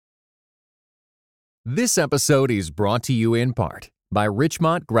This episode is brought to you in part by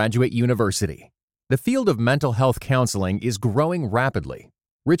Richmont Graduate University. The field of mental health counseling is growing rapidly.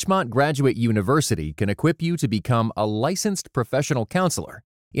 Richmont Graduate University can equip you to become a licensed professional counselor,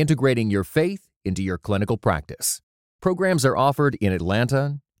 integrating your faith into your clinical practice. Programs are offered in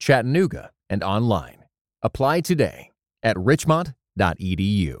Atlanta, Chattanooga, and online. Apply today at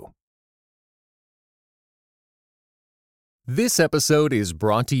richmont.edu. This episode is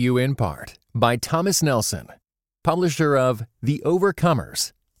brought to you in part by Thomas Nelson, publisher of The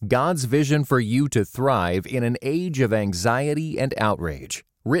Overcomers, God's Vision for You to Thrive in an Age of Anxiety and Outrage,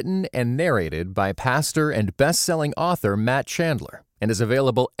 written and narrated by pastor and best-selling author Matt Chandler, and is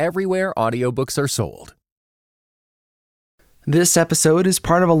available everywhere audiobooks are sold. This episode is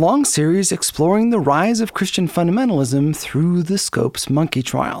part of a long series exploring the rise of Christian fundamentalism through the Scopes Monkey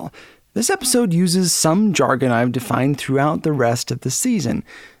Trial. This episode uses some jargon I've defined throughout the rest of the season.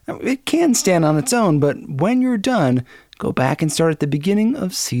 Now, it can stand on its own, but when you're done, go back and start at the beginning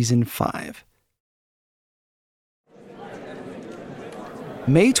of Season 5.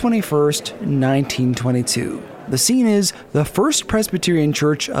 May 21st, 1922. The scene is the First Presbyterian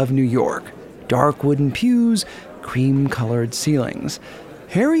Church of New York. Dark wooden pews, cream-colored ceilings.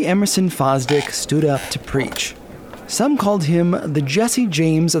 Harry Emerson Fosdick stood up to preach. Some called him the Jesse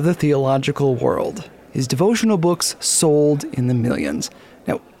James of the theological world. His devotional books sold in the millions.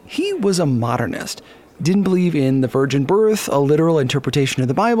 Now, he was a modernist. Didn't believe in the virgin birth, a literal interpretation of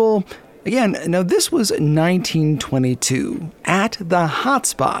the Bible. Again, now this was 1922, at the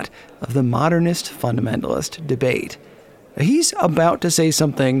hotspot of the modernist fundamentalist debate. He's about to say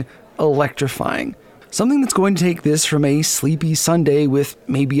something electrifying. Something that's going to take this from a sleepy Sunday with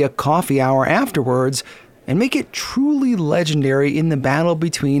maybe a coffee hour afterwards and make it truly legendary in the battle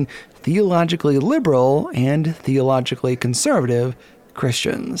between theologically liberal and theologically conservative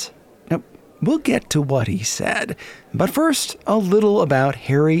Christians. Now, we'll get to what he said, but first, a little about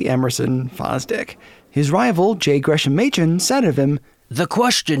Harry Emerson Fosdick. His rival, J. Gresham Machen, said of him, "The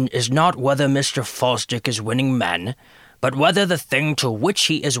question is not whether Mr. Fosdick is winning men, but whether the thing to which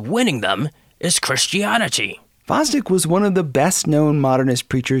he is winning them is Christianity." Fosdick was one of the best-known modernist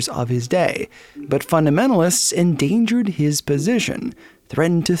preachers of his day, but fundamentalists endangered his position,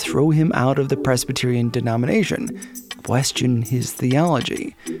 threatened to throw him out of the Presbyterian denomination, question his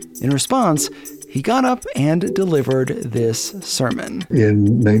theology. In response, he got up and delivered this sermon.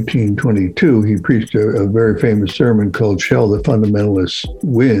 In 1922, he preached a very famous sermon called "Shall the Fundamentalists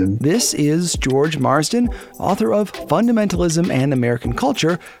Win?" This is George Marsden, author of Fundamentalism and American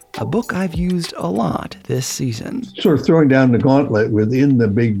Culture, a book I've used a lot this season. Sort of throwing down the gauntlet within the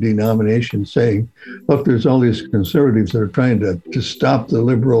big denomination, saying, look, there's all these conservatives that are trying to stop the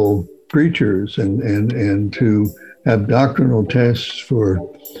liberal preachers and to have doctrinal tests for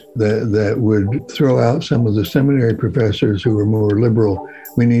that would throw out some of the seminary professors who are more liberal.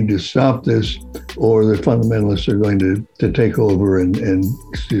 We need to stop this, or the fundamentalists are going to take over and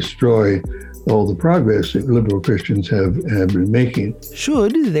destroy all the progress that liberal Christians have been making.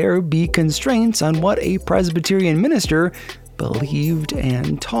 Should there be constraints on what a Presbyterian minister believed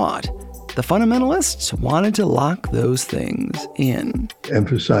and taught? The fundamentalists wanted to lock those things in.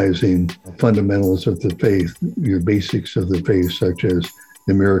 Emphasizing fundamentals of the faith, your basics of the faith, such as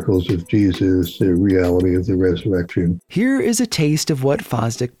the miracles of Jesus, the reality of the resurrection. Here is a taste of what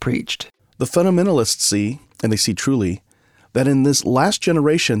Fosdick preached. The fundamentalists see, and they see truly, that in this last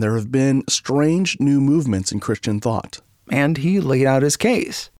generation there have been strange new movements in Christian thought. And he laid out his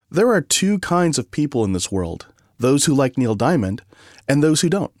case. There are two kinds of people in this world, those who like Neil Diamond and those who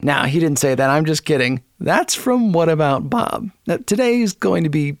don't. Now, he didn't say that. I'm just kidding. That's from What About Bob? Now, today's going to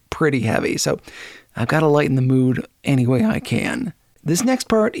be pretty heavy, so I've got to lighten the mood any way I can. This next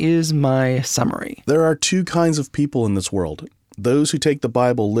part is my summary. There are two kinds of people in this world, those who take the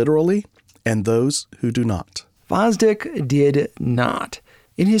Bible literally and those who do not. Fosdick did not.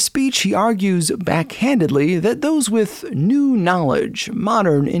 In his speech, he argues backhandedly that those with new knowledge,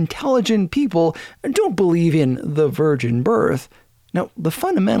 modern, intelligent people don't believe in the virgin birth. Now, the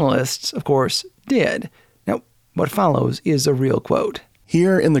fundamentalists, of course, did. Now, what follows is a real quote.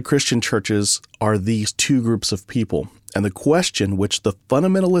 Here in the Christian churches are these two groups of people, and the question which the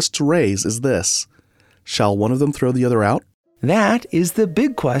fundamentalists raise is this: shall one of them throw the other out? That is the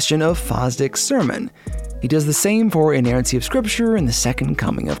big question of Fosdick's sermon. He does the same for inerrancy of Scripture and the second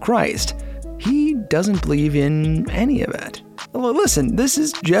coming of Christ. He doesn't believe in any of it. Well, listen, this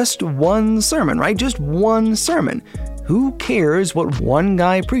is just one sermon, right? Just one sermon. Who cares what one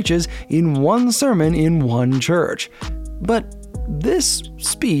guy preaches in one sermon in one church? But this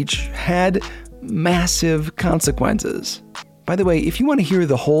speech had massive consequences. By the way, if you want to hear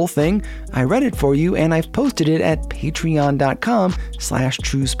the whole thing, I read it for you and I've posted it at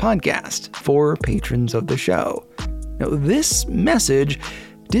patreon.com/trucepodcast for patrons of the show. Now, this message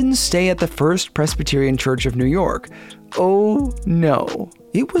didn't stay at the First Presbyterian Church of New York. Oh no.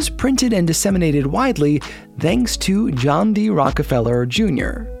 It was printed and disseminated widely thanks to John D. Rockefeller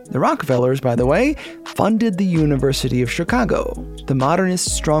Jr. The Rockefellers, by the way, funded the University of Chicago, the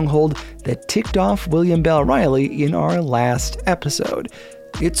modernist stronghold that ticked off William Bell Riley in our last episode.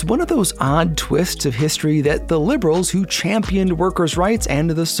 It's one of those odd twists of history that the liberals who championed workers' rights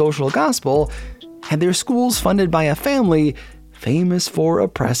and the social gospel had their schools funded by a family famous for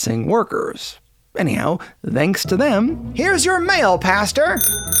oppressing workers. Anyhow, thanks to them, here's your mail, Pastor.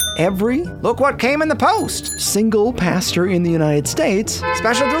 Every look what came in the post. Single pastor in the United States,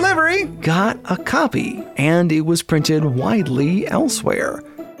 special delivery, got a copy, and it was printed widely elsewhere.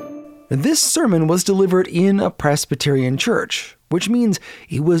 This sermon was delivered in a Presbyterian church, which means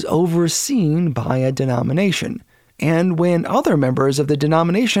it was overseen by a denomination. And when other members of the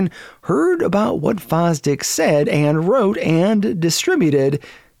denomination heard about what Fosdick said and wrote and distributed,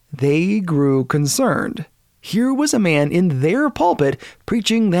 they grew concerned. Here was a man in their pulpit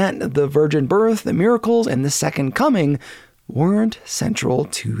preaching that the virgin birth, the miracles, and the second coming weren't central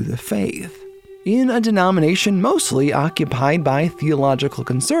to the faith. In a denomination mostly occupied by theological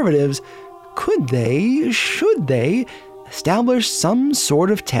conservatives, should they establish some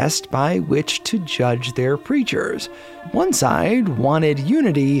sort of test by which to judge their preachers? One side wanted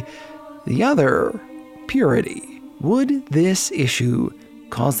unity, the other purity. Would this issue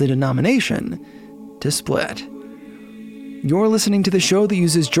cause the denomination to split? You're listening to the show that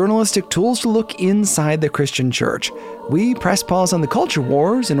uses journalistic tools to look inside the Christian church. We press pause on the culture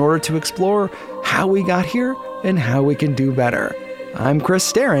wars in order to explore how we got here and how we can do better. I'm Chris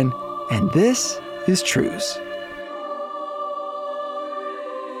Staron, and this is Truce.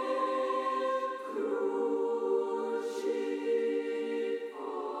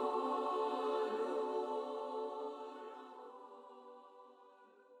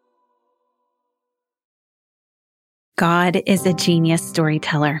 God is a genius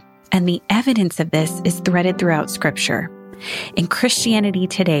storyteller, and the evidence of this is threaded throughout Scripture. In Christianity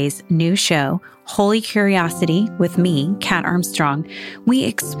Today's new show, Holy Curiosity, with me, Kat Armstrong, we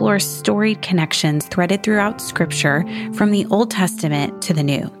explore storied connections threaded throughout Scripture from the Old Testament to the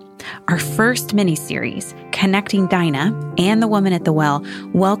New. Our first mini-series, Connecting Dinah and the Woman at the Well,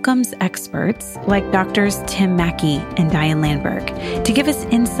 welcomes experts like Drs. Tim Mackie and Diane Landberg to give us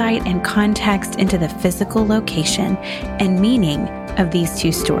insight and context into the physical location and meaning of these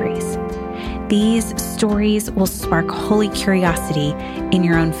two stories. These stories will spark holy curiosity in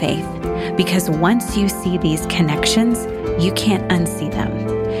your own faith, because once you see these connections, you can't unsee them.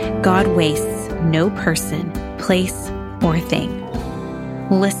 God wastes no person, place, or thing.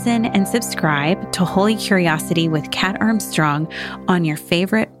 Listen and subscribe to Holy Curiosity with Kat Armstrong on your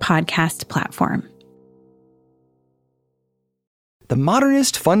favorite podcast platform. The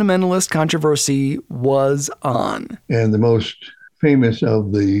modernist fundamentalist controversy was on. And the most famous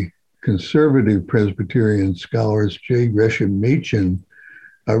of the conservative Presbyterian scholars, J. Gresham Machen,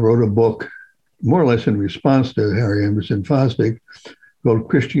 wrote a book more or less in response to Harry Emerson Fosdick called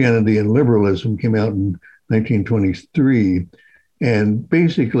Christianity and Liberalism, came out in 1923. And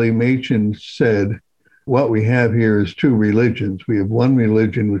basically, Machen said, what we have here is two religions. We have one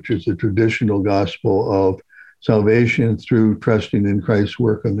religion, which is the traditional gospel of salvation through trusting in Christ's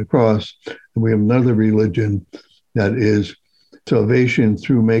work on the cross. And we have another religion that is salvation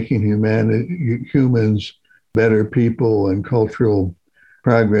through making humans better people and cultural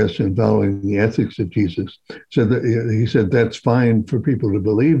progress and following the ethics of Jesus. So he said that's fine for people to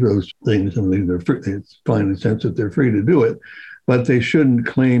believe those things. I mean, it's fine in the sense that they're free to do it. But they shouldn't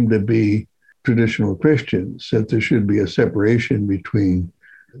claim to be traditional Christians, that there should be a separation between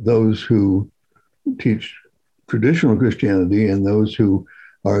those who teach traditional Christianity and those who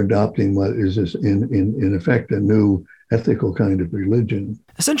are adopting what is in effect a new ethical kind of religion.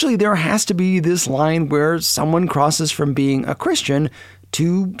 Essentially, there has to be this line where someone crosses from being a Christian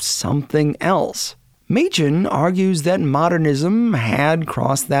to something else. Machen argues that modernism had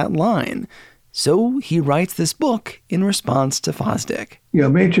crossed that line. So he writes this book in response to Fosdick. Yeah,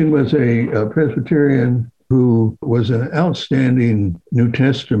 Machen was a Presbyterian who was an outstanding New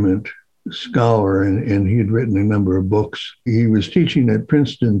Testament scholar, and he had written a number of books. He was teaching at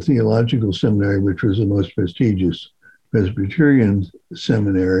Princeton Theological Seminary, which was the most prestigious Presbyterian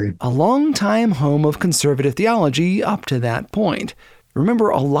seminary. A long-time home of conservative theology up to that point. Remember,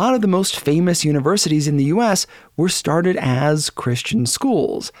 a lot of the most famous universities in the U.S. were started as Christian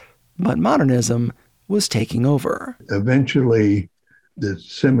schools. But modernism was taking over. Eventually, the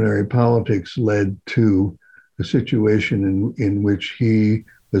seminary politics led to a situation in which he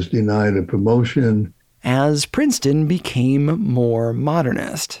was denied a promotion. As Princeton became more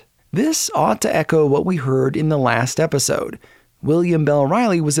modernist. This ought to echo what we heard in the last episode. William Bell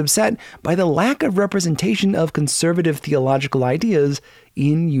Riley was upset by the lack of representation of conservative theological ideas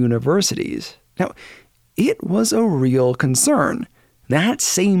in universities. Now, it was a real concern. That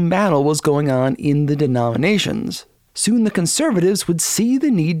same battle was going on in the denominations. Soon the conservatives would see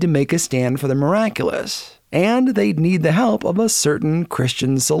the need to make a stand for the miraculous, and they'd need the help of a certain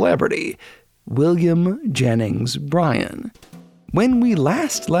Christian celebrity, William Jennings Bryan. When we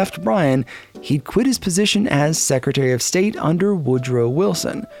last left Bryan, he'd quit his position as Secretary of State under Woodrow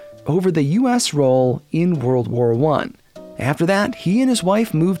Wilson over the U.S. role in World War I. After that, he and his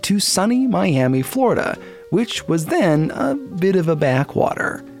wife moved to sunny Miami, Florida, which was then a bit of a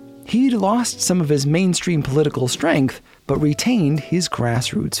backwater. He'd lost some of his mainstream political strength, but retained his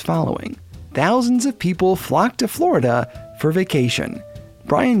grassroots following. Thousands of people flocked to Florida for vacation.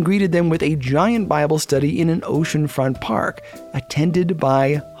 Bryan greeted them with a giant Bible study in an oceanfront park, attended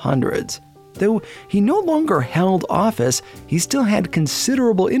by hundreds. Though he no longer held office, he still had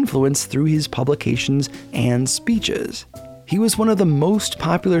considerable influence through his publications and speeches. He was one of the most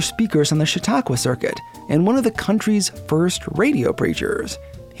popular speakers on the Chautauqua circuit, and one of the country's first radio preachers.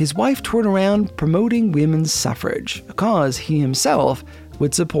 His wife toured around promoting women's suffrage, a cause he himself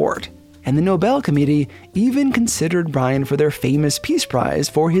would support. And the Nobel Committee even considered Bryan for their famous Peace Prize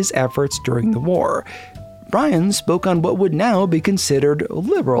for his efforts during the war. Bryan spoke on what would now be considered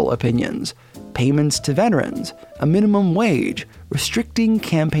liberal opinions: payments to veterans, a minimum wage, restricting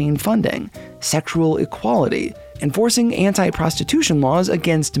campaign funding, sexual equality, enforcing anti-prostitution laws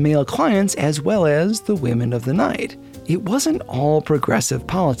against male clients as well as the women of the night. It wasn't all progressive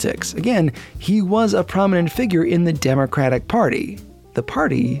politics. Again, he was a prominent figure in the Democratic Party, the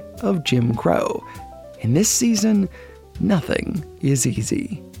party of Jim Crow. In this season, nothing is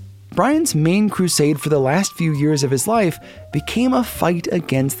easy. Bryan's main crusade for the last few years of his life became a fight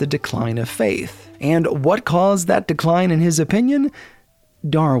against the decline of faith. And what caused that decline in his opinion?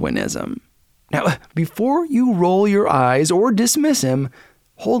 Darwinism. Now, before you roll your eyes or dismiss him,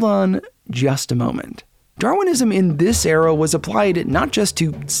 hold on just a moment. Darwinism in this era was applied not just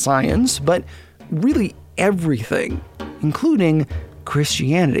to science, but really everything, including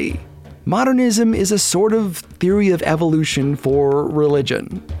Christianity. Modernism is a sort of theory of evolution for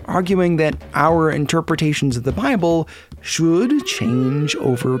religion, arguing that our interpretations of the Bible should change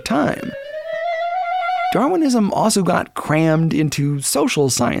over time. Darwinism also got crammed into social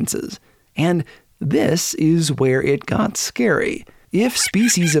sciences, and this is where it got scary. If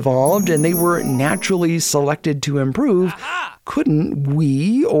species evolved and they were naturally selected to improve, couldn't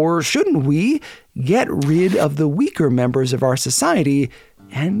we, or shouldn't we, get rid of the weaker members of our society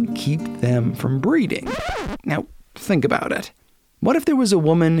and keep them from breeding? Now, think about it. What if there was a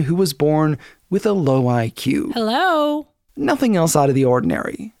woman who was born with a low IQ? Hello? Nothing else out of the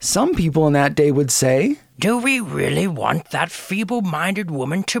ordinary. Some people in that day would say, "Do we really want that feeble-minded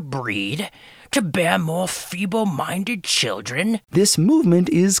woman to breed? To bear more feeble-minded children?" This movement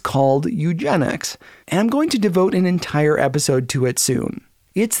is called eugenics, and I'm going to devote an entire episode to it soon.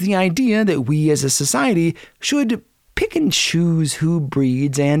 It's the idea that we as a society should pick and choose who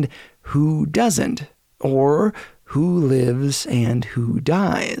breeds and who doesn't, or who lives and who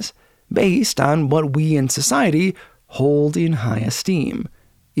dies, based on what we in society hold in high esteem.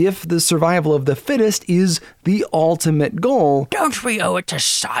 If the survival of the fittest is the ultimate goal, don't we owe it to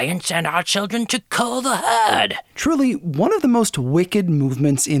science and our children to cull the herd? Truly one of the most wicked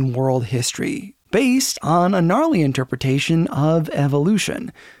movements in world history, based on a gnarly interpretation of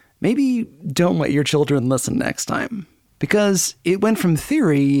evolution. Maybe don't let your children listen next time, because it went from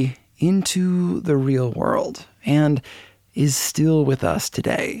theory into the real world, and is still with us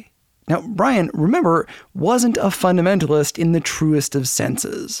today. Now, Bryan, remember, wasn't a fundamentalist in the truest of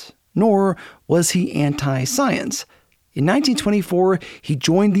senses, nor was he anti-science. In 1924, he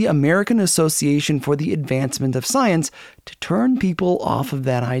joined the American Association for the Advancement of Science to turn people off of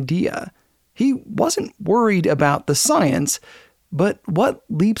that idea. He wasn't worried about the science, but what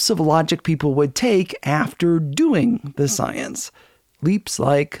leaps of logic people would take after doing the science. Leaps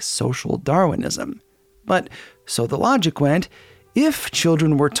like social Darwinism. But so the logic went, if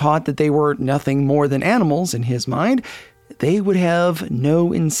children were taught that they were nothing more than animals in his mind, they would have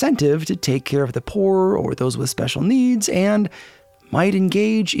no incentive to take care of the poor or those with special needs, and might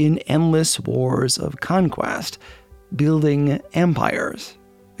engage in endless wars of conquest, building empires.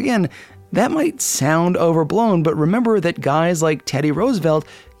 Again, That might sound overblown, but remember that guys like Teddy Roosevelt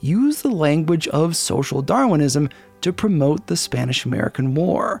used the language of social Darwinism to promote the Spanish-American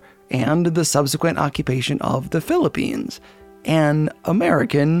War and the subsequent occupation of the Philippines, an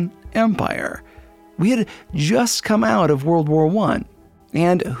American empire. We had just come out of World War I.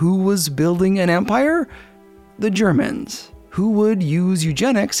 And who was building an empire? The Germans, who would use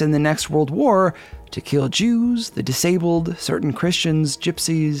eugenics in the next World War to kill Jews, the disabled, certain Christians,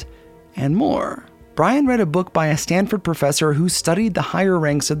 gypsies, and more. Brian read a book by a Stanford professor who studied the higher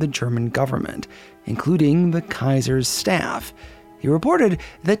ranks of the German government, including the Kaiser's staff. He reported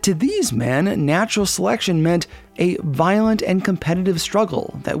that to these men, natural selection meant a violent and competitive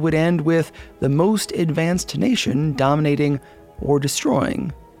struggle that would end with the most advanced nation dominating or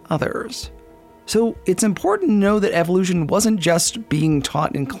destroying others. So it's important to know that evolution wasn't just being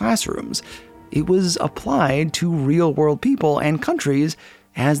taught in classrooms. It was applied to real-world people and countries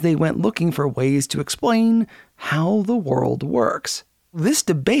as they went looking for ways to explain how the world works. This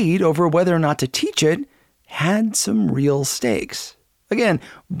debate over whether or not to teach it had some real stakes. Again,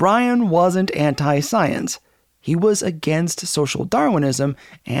 Brian wasn't anti-science. He was against social Darwinism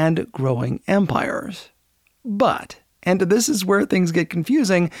and growing empires. But, and this is where things get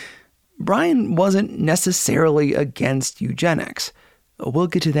confusing, Brian wasn't necessarily against eugenics. We'll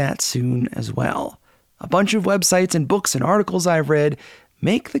get to that soon as well. A bunch of websites and books and articles I've read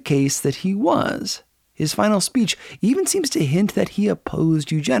make the case that he was. His final speech even seems to hint that he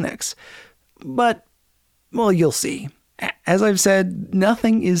opposed eugenics. But, well, you'll see. As I've said,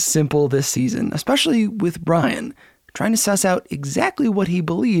 nothing is simple this season, especially with Brian. Trying to suss out exactly what he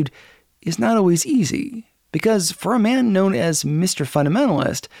believed is not always easy, because for a man known as Mr.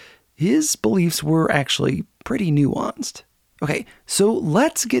 Fundamentalist, his beliefs were actually pretty nuanced. Okay, so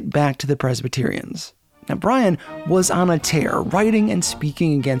let's get back to the Presbyterians. Now, Brian was on a tear, writing and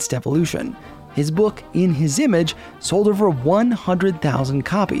speaking against evolution. His book, In His Image, sold over 100,000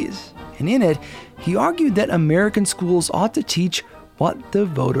 copies. And in it, he argued that American schools ought to teach what the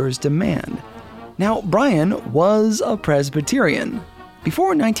voters demand. Now, Brian was a Presbyterian. Before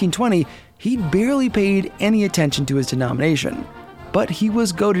 1920, he'd barely paid any attention to his denomination. But he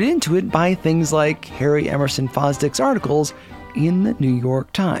was goaded into it by things like Harry Emerson Fosdick's articles in the New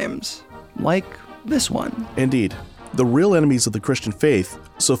York Times. Like this one. Indeed. The real enemies of the Christian faith,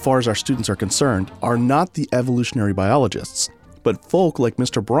 so far as our students are concerned, are not the evolutionary biologists, but folk like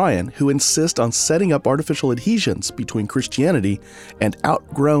Mr. Brian who insist on setting up artificial adhesions between Christianity and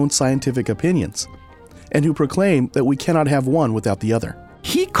outgrown scientific opinions, and who proclaim that we cannot have one without the other.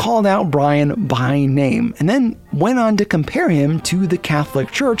 He called out Brian by name and then went on to compare him to the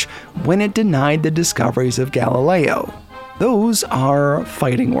Catholic Church when it denied the discoveries of Galileo. Those are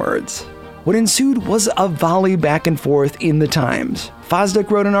fighting words. What ensued was a volley back and forth in the Times.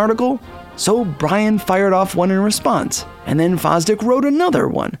 Fosdick wrote an article, so Brian fired off one in response. And then Fosdick wrote another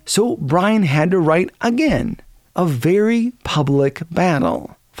one, so Brian had to write again. A very public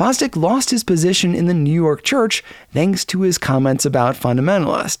battle. Fosdick lost his position in the New York church thanks to his comments about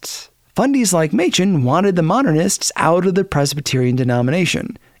fundamentalists. Fundies like Machen wanted the modernists out of the Presbyterian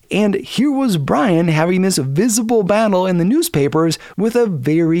denomination. And here was Brian having this visible battle in the newspapers with a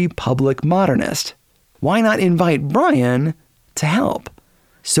very public modernist. Why not invite Brian to help?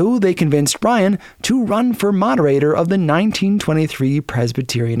 So they convinced Brian to run for moderator of the 1923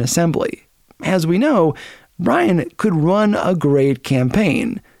 Presbyterian Assembly. As we know, Brian could run a great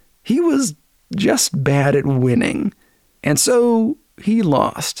campaign. He was just bad at winning. And so he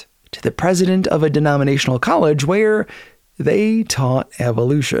lost to the president of a denominational college where they taught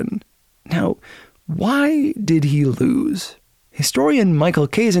evolution. Now, why did he lose? Historian Michael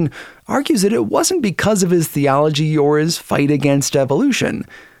Kazin argues that it wasn't because of his theology or his fight against evolution,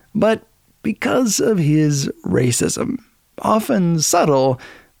 but because of his racism. Often subtle,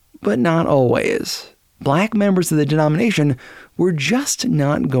 but not always. Black members of the denomination were just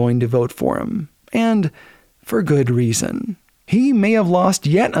not going to vote for him, and for good reason. He may have lost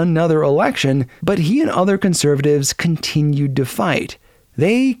yet another election, but he and other conservatives continued to fight.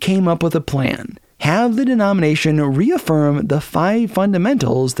 They came up with a plan. Have the denomination reaffirm the 5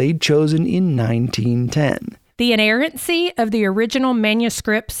 fundamentals they'd chosen in 1910. The inerrancy of the original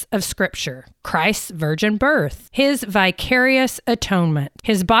manuscripts of Scripture, Christ's virgin birth, his vicarious atonement,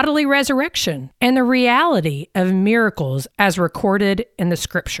 his bodily resurrection, and the reality of miracles as recorded in the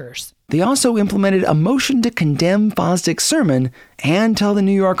Scriptures. They also implemented a motion to condemn Fosdick's sermon and tell the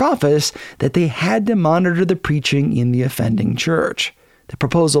New York office that they had to monitor the preaching in the offending church. The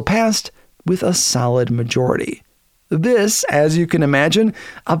proposal passed with a solid majority. This, as you can imagine,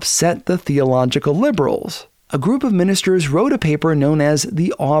 upset the theological liberals. a group of ministers wrote a paper known as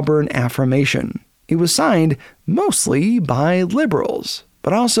the Auburn Affirmation. It was signed mostly by liberals,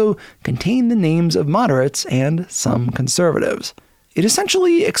 but also contained the names of moderates and some conservatives. It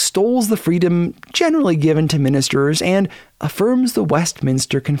essentially extols the freedom generally given to ministers and affirms the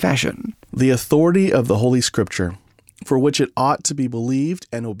Westminster Confession, the authority of the Holy Scripture, for which it ought to be believed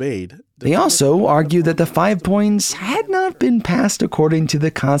and obeyed. They also argued that the 5 points had not been passed according to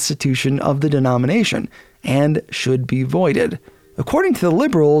the constitution of the denomination and should be voided. According to the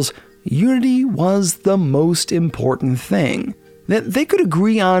liberals, unity was the most important thing, that they could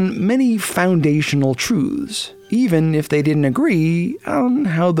agree on many foundational truths, even if they didn't agree on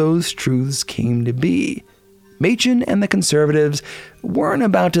how those truths came to be. Machen and the conservatives weren't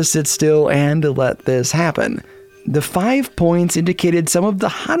about to sit still and let this happen. The 5 points indicated some of the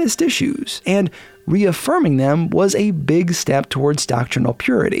hottest issues, and reaffirming them was a big step towards doctrinal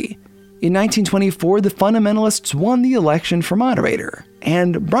purity. In 1924, the fundamentalists won the election for moderator,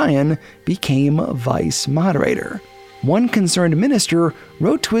 and Bryan became vice moderator. One concerned minister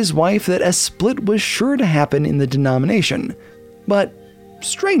wrote to his wife that a split was sure to happen in the denomination, but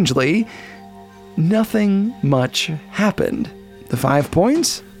strangely, nothing much happened. The 5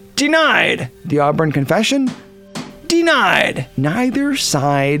 points? Denied. The Auburn Confession? Denied. Neither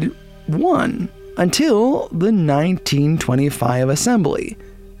side won until the 1925 assembly.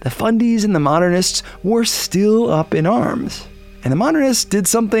 The fundies and the modernists were still up in arms, and the modernists did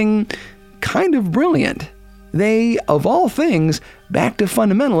something kind of brilliant. They, of all things, backed a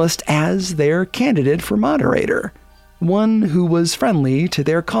fundamentalist as their candidate for moderator, one who was friendly to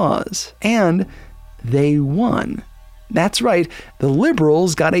their cause, and they won. That's right, the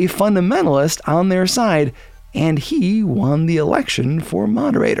liberals got a fundamentalist on their side, and he won the election for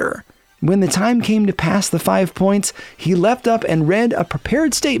moderator. When the time came to pass the 5 points, he leapt up and read a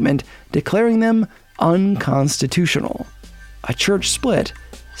prepared statement declaring them unconstitutional. A church split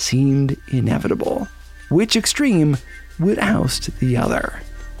seemed inevitable. Which extreme would oust the other?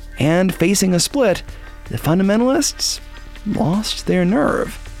 And facing a split, the fundamentalists lost their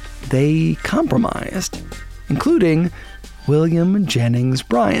nerve. They compromised, including William Jennings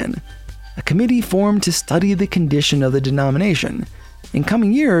Bryan. A committee formed to study the condition of the denomination. In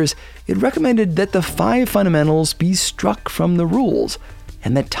coming years, it recommended that the 5 fundamentals be struck from the rules,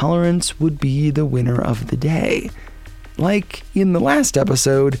 and that tolerance would be the winner of the day. Like in the last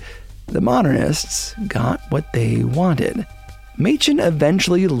episode, the modernists got what they wanted. Machen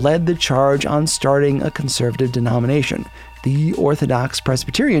eventually led the charge on starting a conservative denomination, the Orthodox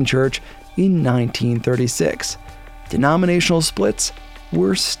Presbyterian Church, in 1936. Denominational splits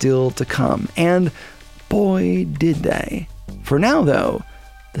were still to come, and boy did they. For now, though,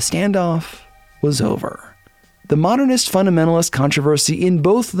 the standoff was over. The modernist fundamentalist controversy in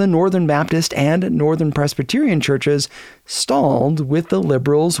both the Northern Baptist and Northern Presbyterian churches stalled with the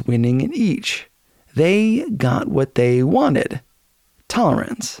liberals winning in each. They got what they wanted: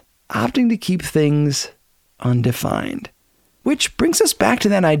 tolerance, opting to keep things undefined. Which brings us back to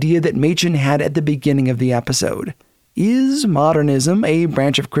that idea that Machen had at the beginning of the episode. Is modernism a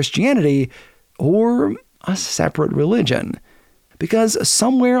branch of Christianity or a separate religion? Because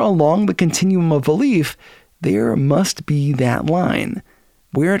somewhere along the continuum of belief, there must be that line,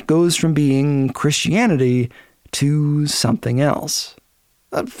 where it goes from being Christianity to something else.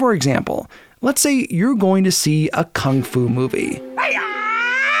 For example, let's say you're going to see a kung fu movie.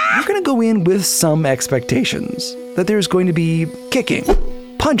 You're going to go in with some expectations, that there's going to be kicking,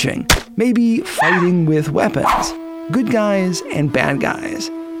 punching, maybe fighting with weapons, good guys and bad guys.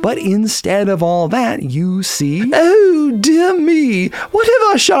 But instead of all that, you see, oh dear me,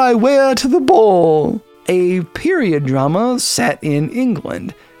 whatever shall I wear to the ball? A period drama set in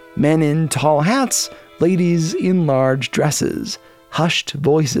England. Men in tall hats, ladies in large dresses, hushed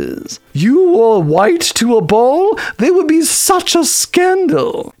voices. You wore white to a ball? There would be such a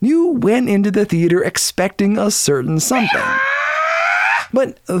scandal. You went into the theater expecting a certain something.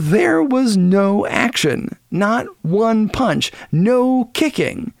 But there was no action, not one punch, no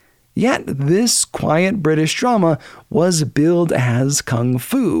kicking. Yet this quiet British drama was billed as kung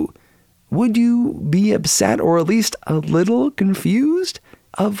fu. Would you be upset or at least a little confused?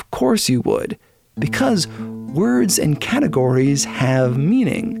 Of course you would, because words and categories have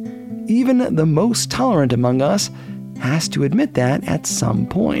meaning. Even the most tolerant among us has to admit that at some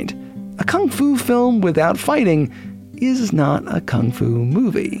point. A kung fu film without fighting is not a kung fu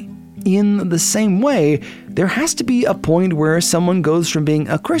movie. In the same way, there has to be a point where someone goes from being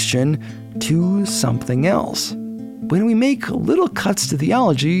a Christian to something else. When we make little cuts to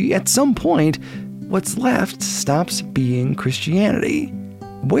theology, at some point, what's left stops being Christianity.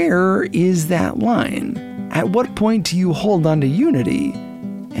 Where is that line? At what point do you hold on to unity?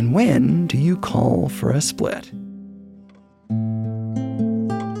 And when do you call for a split?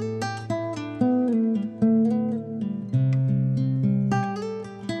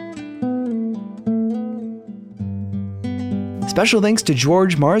 Special thanks to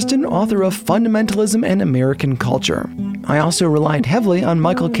George Marsden, author of Fundamentalism and American Culture. I also relied heavily on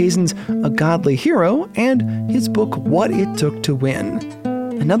Michael Kazin's A Godly Hero and his book What It Took to Win.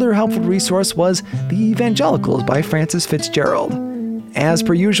 Another helpful resource was The Evangelicals by Francis Fitzgerald. As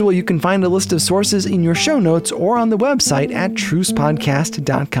per usual, you can find a list of sources in your show notes or on the website at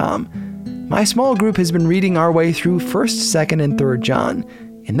trucepodcast.com. My small group has been reading our way through 1st, 2nd, and 3rd John.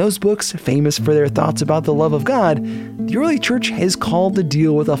 In those books, famous for their thoughts about the love of God, the early church has called to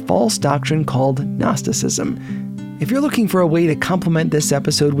deal with a false doctrine called Gnosticism. If you're looking for a way to complement this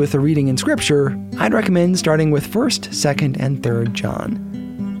episode with a reading in Scripture, I'd recommend starting with 1st, 2nd, and 3rd John.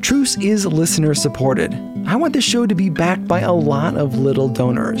 Truce is listener-supported. I want this show to be backed by a lot of little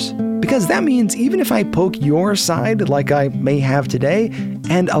donors, because that means even if I poke your side like I may have today,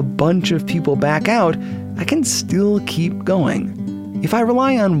 and a bunch of people back out, I can still keep going. If I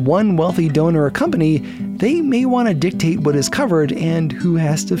rely on one wealthy donor or company, they may want to dictate what is covered and who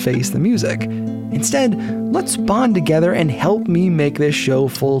has to face the music. Instead, let's bond together and help me make this show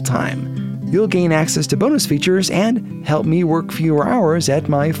full-time. You'll gain access to bonus features and help me work fewer hours at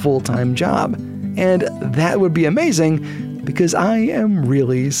my full-time job. And that would be amazing because I am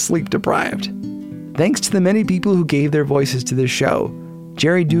really sleep-deprived. Thanks to the many people who gave their voices to this show.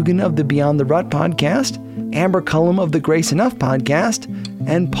 Jerry Dugan of the Beyond the Rut podcast, Amber Cullum of the Grace Enough podcast,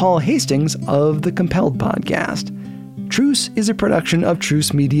 and Paul Hastings of the Compelled podcast. Truce is a production of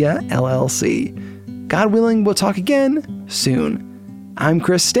Truce Media, LLC. God willing, we'll talk again soon. I'm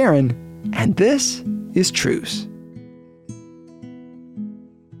Chris Staron, and this is Truce.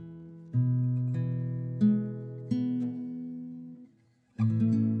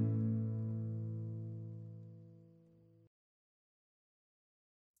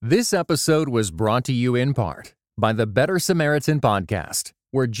 This episode was brought to you in part by the Better Samaritan podcast,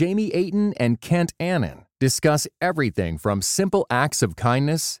 where Jamie Ayton and Kent Annan discuss everything from simple acts of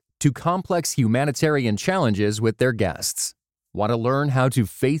kindness to complex humanitarian challenges with their guests. Want to learn how to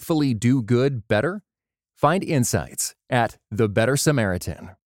faithfully do good better? Find insights at The Better Samaritan.